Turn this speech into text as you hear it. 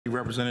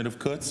Representative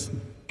Kutz.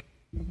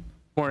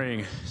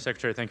 Morning,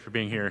 Secretary. Thanks for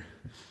being here.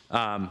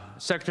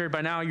 Secretary,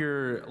 by now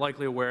you're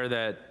likely aware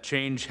that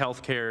Change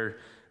Healthcare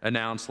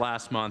announced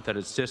last month that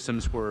its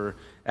systems were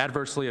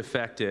adversely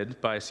affected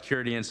by a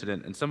security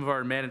incident, and some of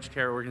our managed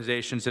care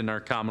organizations in our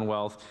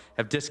Commonwealth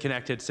have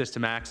disconnected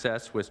system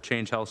access with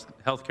Change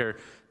Healthcare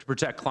to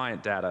protect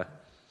client data.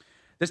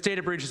 This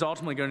data breach is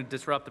ultimately going to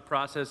disrupt the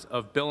process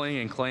of billing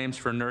and claims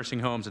for nursing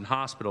homes and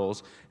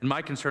hospitals, and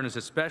my concern is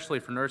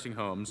especially for nursing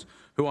homes,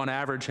 who on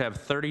average have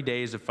 30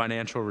 days of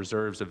financial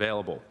reserves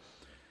available.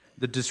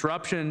 The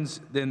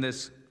disruptions in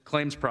this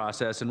claims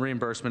process and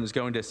reimbursement is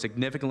going to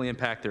significantly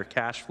impact their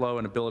cash flow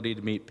and ability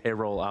to meet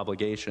payroll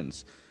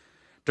obligations.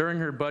 During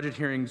her budget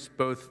hearings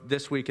both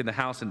this week in the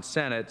House and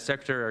Senate,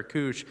 Secretary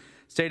Arkush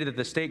stated that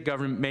the state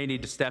government may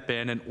need to step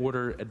in and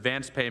order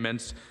advance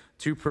payments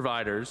to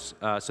providers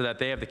so that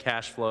they have the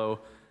cash flow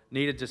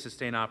needed to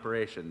sustain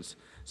operations.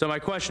 So my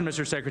question,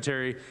 Mr.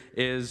 Secretary,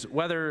 is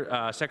whether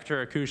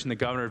Secretary Arkush and the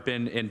governor have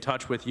been in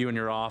touch with you and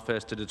your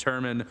office to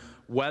determine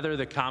whether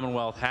the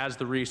Commonwealth has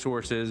the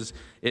resources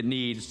it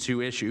needs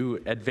to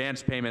issue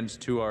advance payments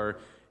to our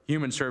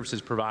human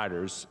services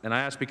providers. And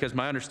I ask because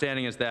my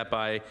understanding is that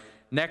by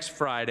next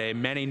Friday,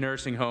 many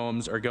nursing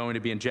homes are going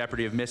to be in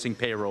jeopardy of missing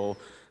payroll.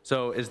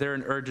 So is there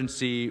an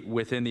urgency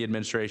within the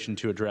administration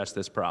to address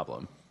this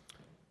problem?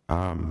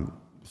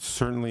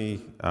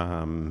 Certainly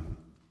an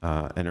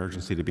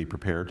urgency to be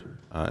prepared,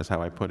 is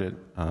how I put it.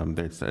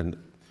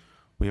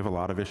 We have a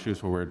lot of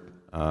issues where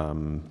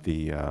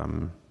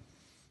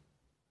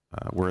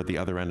we're at the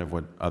other end of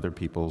what other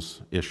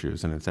people's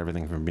issues, and it's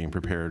everything from being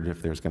prepared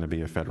if there's going to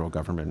be a federal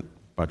government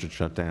budget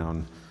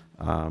shutdown,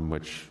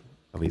 which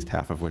at least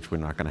half of which we're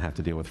not going to have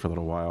to deal with for a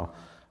little while.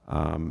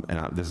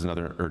 This is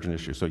another urgent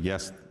issue. So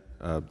yes,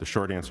 the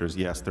short answer is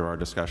yes, there are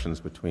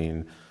discussions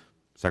between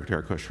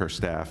Secretary Arkush, her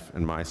staff,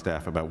 and my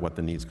staff about what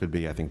the needs could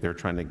be. I think they're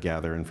trying to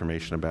gather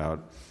information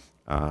about,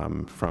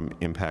 from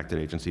impacted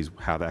agencies,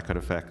 how that could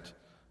affect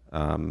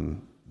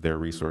their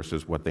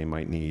resources, what they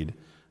might need,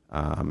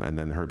 and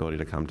then her ability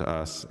to come to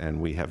us. And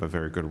we have a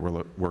very good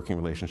working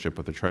relationship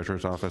with the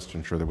Treasurer's Office to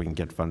ensure that we can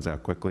get funds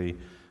out quickly,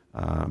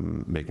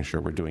 making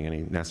sure we're doing any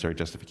necessary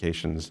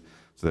justifications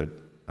so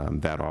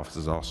that that office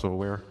is also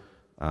aware.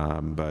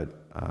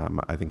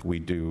 I think we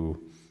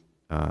do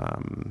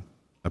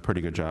a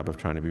pretty good job of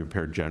trying to be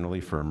prepared generally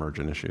for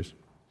emergent issues.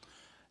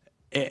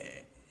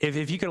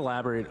 If you could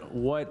elaborate,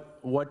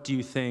 what do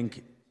you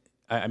think?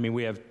 I mean,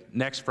 we have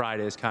next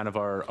Friday is kind of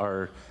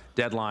our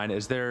deadline.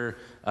 Is there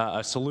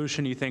a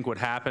solution you think would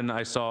happen?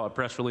 I saw a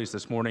press release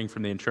this morning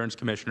from the insurance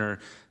commissioner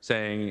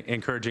saying,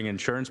 encouraging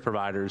insurance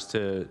providers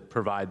to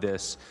provide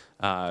this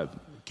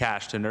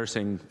cash to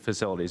nursing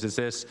facilities. Is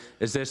this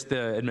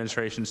the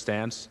administration's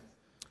stance?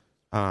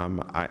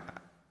 I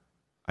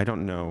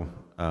don't know,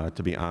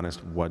 to be honest,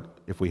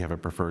 if we have a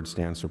preferred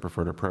stance or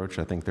preferred approach.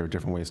 I think there are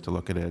different ways to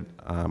look at it.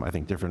 I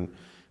think different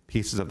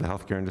pieces of the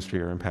healthcare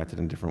industry are impacted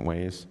in different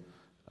ways.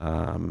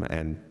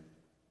 And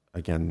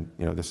again,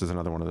 this is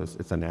another one of those.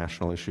 It's a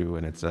national issue,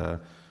 and it's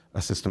a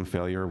system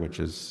failure, which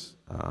is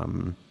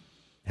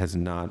has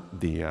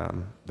not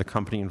the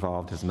company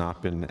involved has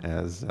not been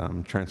as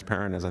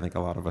transparent as I think a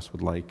lot of us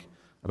would like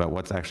about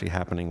what's actually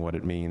happening, what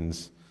it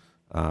means,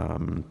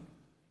 and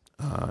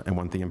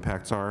what the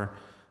impacts are.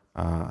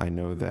 I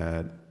know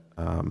that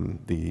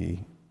the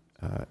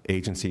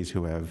agencies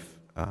who have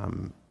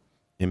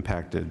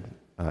impacted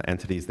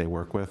entities they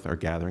work with are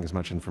gathering as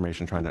much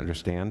information, trying to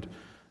understand.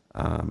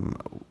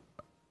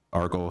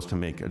 Our goal is to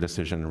make a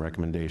decision, a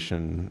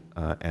recommendation,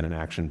 and an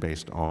action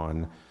based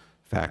on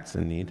facts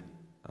and need.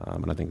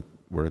 And I think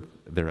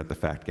they're at the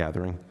fact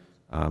gathering,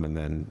 and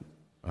then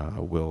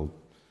we'll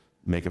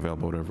make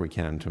available whatever we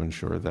can to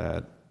ensure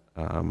that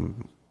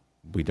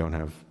we don't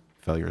have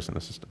failures in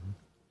the system.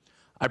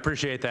 I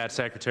appreciate that,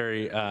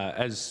 Secretary.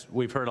 As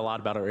we've heard a lot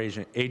about our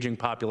aging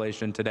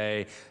population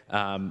today,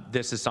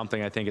 this is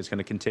something I think is going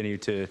to continue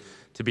to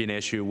be an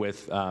issue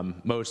with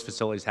most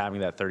facilities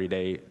having that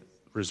 30-day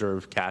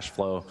reserve cash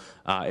flow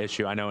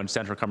issue. I know in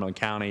Central Cumberland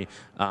County,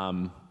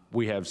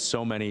 we have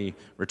so many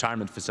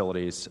retirement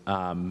facilities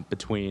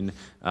between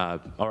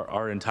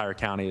our entire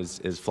county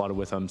is flooded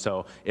with them.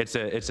 So it's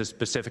a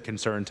specific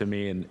concern to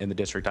me in the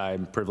district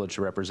I'm privileged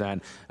to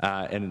represent,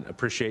 and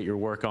appreciate your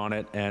work on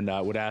it, and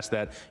would ask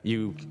that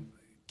you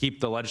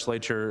keep the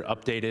legislature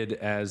updated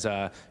as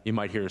you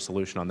might hear a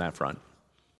solution on that front.